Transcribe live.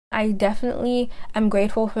I definitely am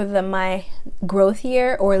grateful for my growth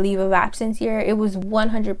year or leave of absence year. It was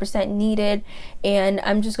 100% needed, and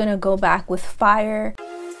I'm just gonna go back with fire.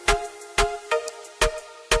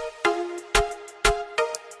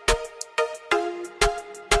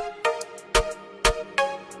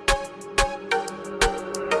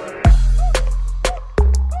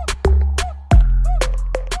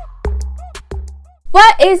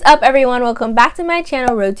 What is up, everyone? Welcome back to my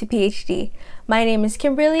channel, Road to PhD. My name is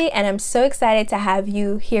Kimberly, and I'm so excited to have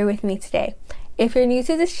you here with me today. If you're new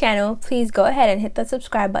to this channel, please go ahead and hit the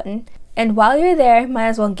subscribe button. And while you're there, might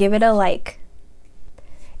as well give it a like.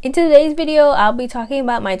 In today's video, I'll be talking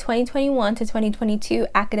about my 2021 to 2022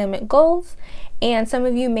 academic goals. And some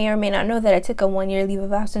of you may or may not know that I took a one-year leave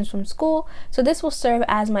of absence from school, so this will serve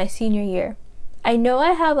as my senior year. I know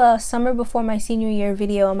I have a summer before my senior year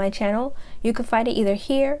video on my channel. You can find it either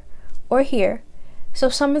here or here. So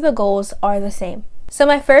some of the goals are the same. So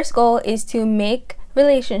my first goal is to make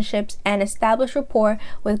relationships and establish rapport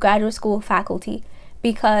with graduate school faculty,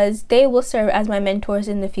 because they will serve as my mentors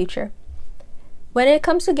in the future. When it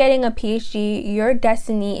comes to getting a PhD, your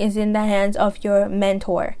destiny is in the hands of your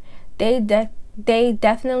mentor. They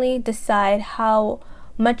definitely decide how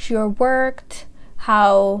much you're worked,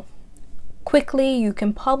 how quickly you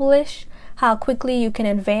can publish, how quickly you can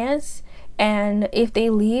advance, and if they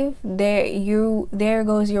leave, there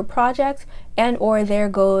goes your project, and or there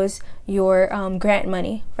goes your grant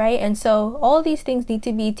money, right? And so all these things need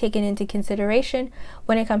to be taken into consideration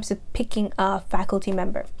when it comes to picking a faculty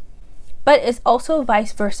member. But it's also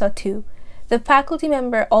vice versa too. The faculty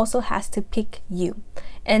member also has to pick you,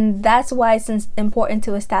 and that's why it's important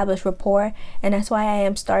to establish rapport, and that's why I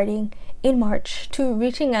am starting in March to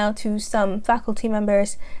reaching out to some faculty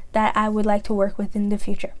members that I would like to work with in the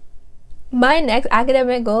future. My next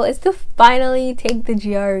academic goal is to finally take the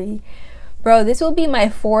GRE. Bro, this will be my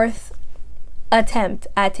 4th attempt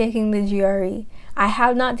at taking the GRE. I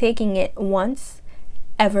have not taken it once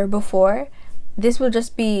ever before. This will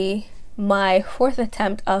just be my 4th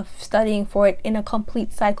attempt of studying for it in a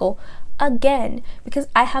complete cycle again, because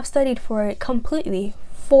I have studied for it completely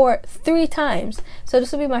for 3 times. So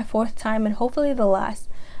this will be my 4th time and hopefully the last.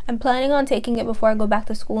 I'm planning on taking it before I go back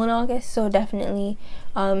to school in August, so definitely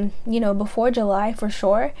before July for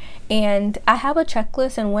sure. And I have a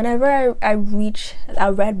checklist, and whenever I reach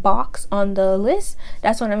a red box on the list,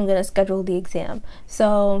 that's when I'm gonna schedule the exam.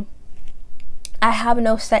 So I have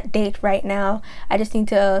no set date right now. I just need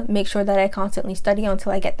to make sure that I constantly study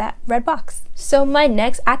until I get that red box. So my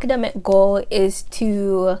next academic goal is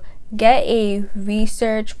to get a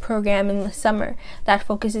research program in the summer that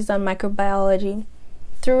focuses on microbiology.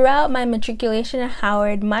 Throughout my matriculation at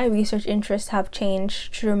Howard, my research interests have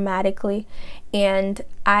changed dramatically, and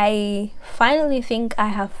I finally think I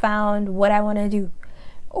have found what I want to do,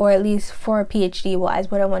 or at least for PhD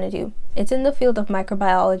wise, what I want to do. It's in the field of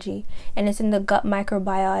microbiology, and it's in the gut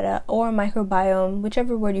microbiota or microbiome,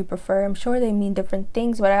 whichever word you prefer. I'm sure they mean different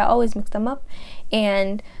things, but I always mix them up,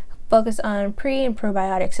 and focus on pre and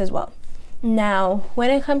probiotics as well. Now,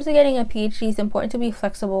 when it comes to getting a PhD, it's important to be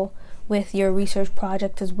flexible with your research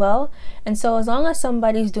project as well. And so as long as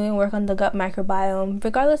somebody's doing work on the gut microbiome,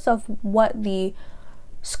 regardless of what the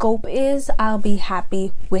scope is, I'll be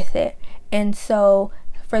happy with it. And so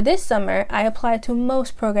for this summer, I applied to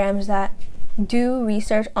most programs that do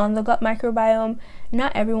research on the gut microbiome.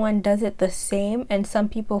 Not everyone does it the same, and some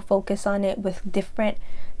people focus on it with different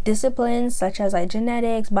disciplines such as like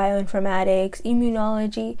genetics, bioinformatics,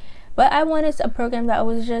 immunology. But I wanted a program that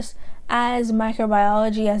was just as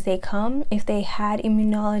microbiology as they come. If they had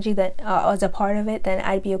immunology that as a part of it, then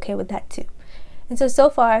I'd be okay with that too. And so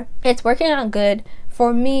far it's working out good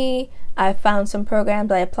for me. I found some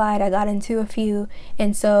programs, I applied, I got into a few,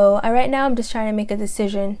 and so right now I'm just trying to make a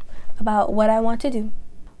decision about what I want to do.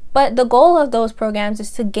 But the goal of those programs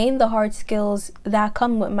is to gain the hard skills that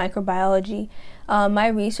come with microbiology. My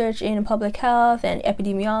research in public health and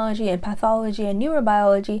epidemiology and pathology and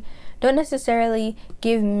neurobiology don't necessarily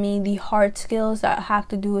give me the hard skills that have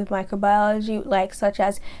to do with microbiology, like such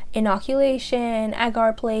as inoculation,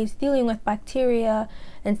 agar plates, dealing with bacteria,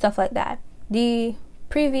 and stuff like that. The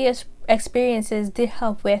previous experiences did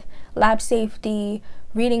help with lab safety,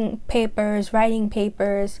 reading papers, writing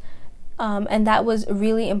papers, and that was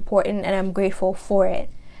really important, and I'm grateful for it.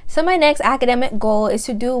 So my next academic goal is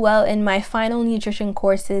to do well in my final nutrition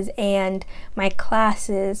courses and my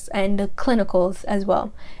classes and the clinicals as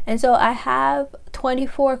well. And so I have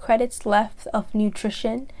 24 credits left of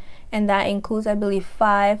nutrition, and that includes, I believe,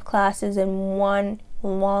 5 classes and 1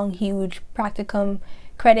 long, huge practicum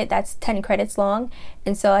credit that's 10 credits long,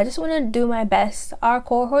 and so I just want to do my best. Our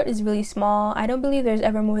cohort is really small. I don't believe there's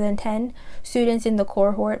ever more than 10 students in the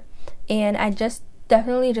cohort, and I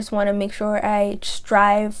definitely just want to make sure I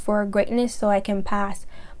strive for greatness so I can pass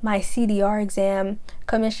my CDR exam,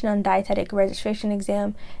 Commission on Dietetic Registration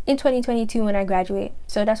exam, in 2022 when I graduate.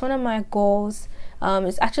 So that's one of my goals.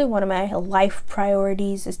 It's actually one of my life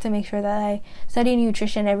priorities, is to make sure that I study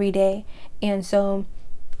nutrition every day. And so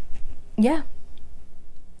yeah.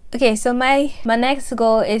 Okay, so my next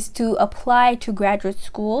goal is to apply to graduate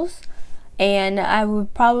schools, and I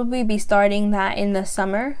would probably be starting that in the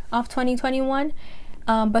summer of 2021.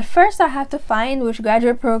 But first I have to find which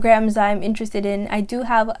graduate programs I'm interested in. I do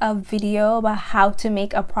have a video about how to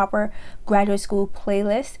make a proper graduate school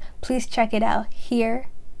playlist. Please check it out here.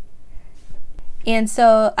 And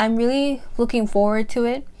so I'm really looking forward to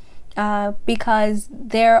it because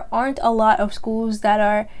there aren't a lot of schools that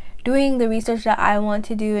are doing the research that I want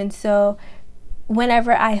to do, and so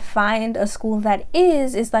whenever I find a school that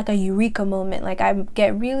is, it's like a eureka moment. Like, I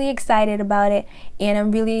get really excited about it, and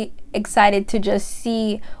I'm really excited to just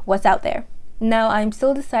see what's out there. Now, I'm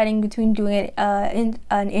still deciding between doing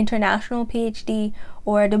an international PhD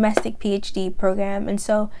or a domestic PhD program, and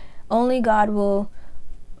so only God will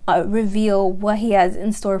reveal what He has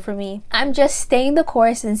in store for me. I'm just staying the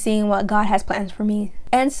course and seeing what God has planned for me.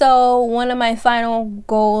 And so one of my final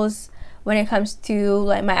goals when it comes to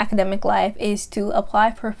like my academic life is to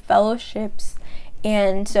apply for fellowships.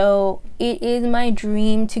 And so it is my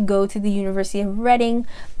dream to go to the University of Reading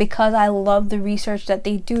because I love the research that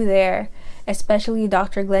they do there, especially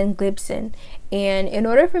Dr. Glenn Gibson. And in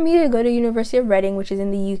order for me to go to University of Reading, which is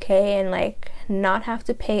in the UK, and like not have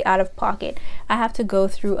to pay out of pocket, I have to go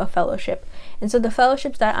through a fellowship. And so the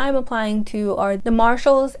fellowships that I'm applying to are the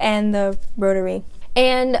Marshalls and the Rotary.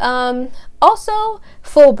 And also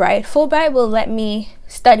Fulbright. Fulbright will let me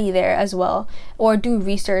study there as well, or do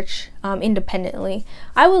research independently.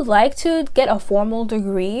 I would like to get a formal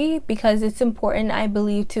degree because it's important, I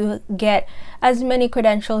believe, to get as many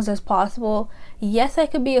credentials as possible. Yes, I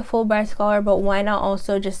could be a Fulbright scholar, but why not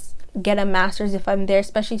also just get a master's if I'm there,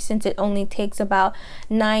 especially since it only takes about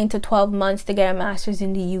 9 to 12 months to get a master's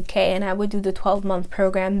in the UK, and I would do the 12-month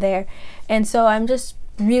program there. And so I'm just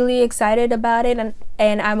really excited about it,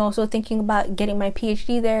 and I'm also thinking about getting my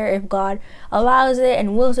PhD there if God allows it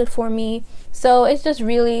and wills it for me. So it's just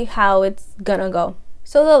really how it's gonna go.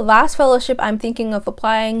 So the last fellowship I'm thinking of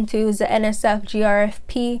applying to is the NSF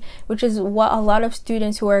GRFP, which is what a lot of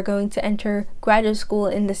students who are going to enter graduate school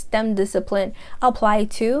in the STEM discipline apply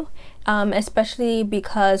to, especially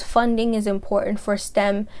because funding is important for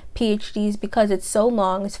STEM PhDs because it's so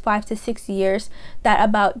long. It's 5 to 6 years, that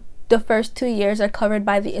about the first 2 years are covered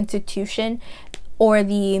by the institution or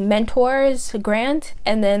the mentors grant,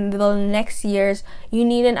 and then the next years you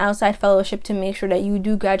need an outside fellowship to make sure that you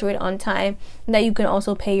do graduate on time and that you can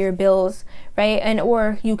also pay your bills, right? And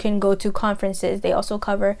or you can go to conferences. They also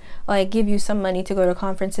cover, like, give you some money to go to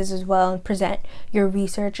conferences as well and present your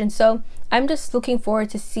research. And so I'm just looking forward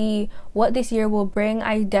to see what this year will bring.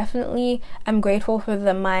 I definitely am grateful for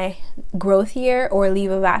my growth year or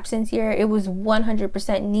leave of absence year. It was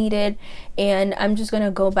 100% needed, and I'm just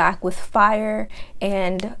gonna go back with fire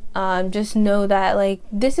and just know that, like,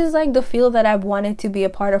 this is like the field that I've wanted to be a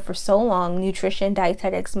part of for so long: nutrition,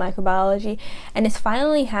 dietetics, microbiology, and it's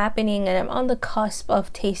finally happening, and I'm on the cusp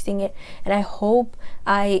of tasting it. And I hope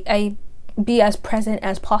I be as present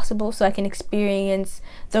as possible so I can experience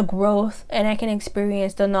the growth and I can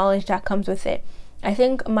experience the knowledge that comes with it. I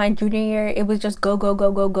think my junior year, it was just go, go,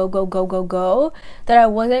 go, go, go, go, go, go, go, that I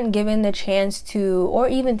wasn't given the chance to, or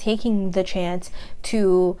even taking the chance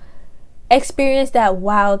to experience that.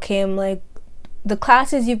 Wow, Kim, like, the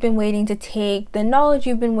classes you've been waiting to take, the knowledge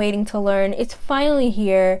you've been waiting to learn, it's finally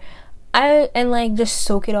here. And like, just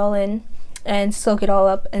soak it all in and soak it all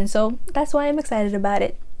up. And so that's why I'm excited about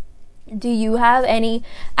it. Do you have any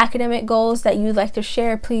academic goals that you'd like to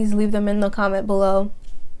share? Please leave them in the comment below.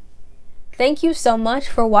 Thank you so much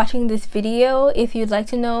for watching this video. If you'd like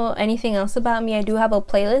to know anything else about me, I do have a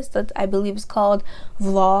playlist that I believe is called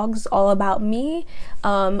Vlogs All About Me.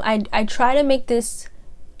 I try to make this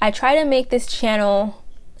channel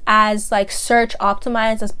as like search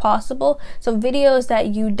optimized as possible, so videos that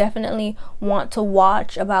you definitely want to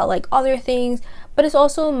watch about like other things, but it's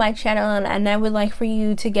also my channel, and I would like for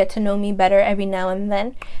you to get to know me better every now and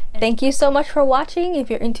then. Thank you so much for watching. If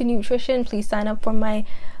you're into nutrition, please sign up for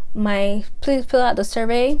please fill out the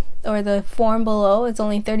survey or the form below. It's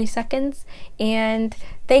only 30 seconds. And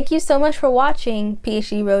thank you so much for watching,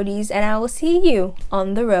 PhD Roadies, and I will see you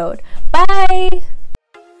on the road. Bye!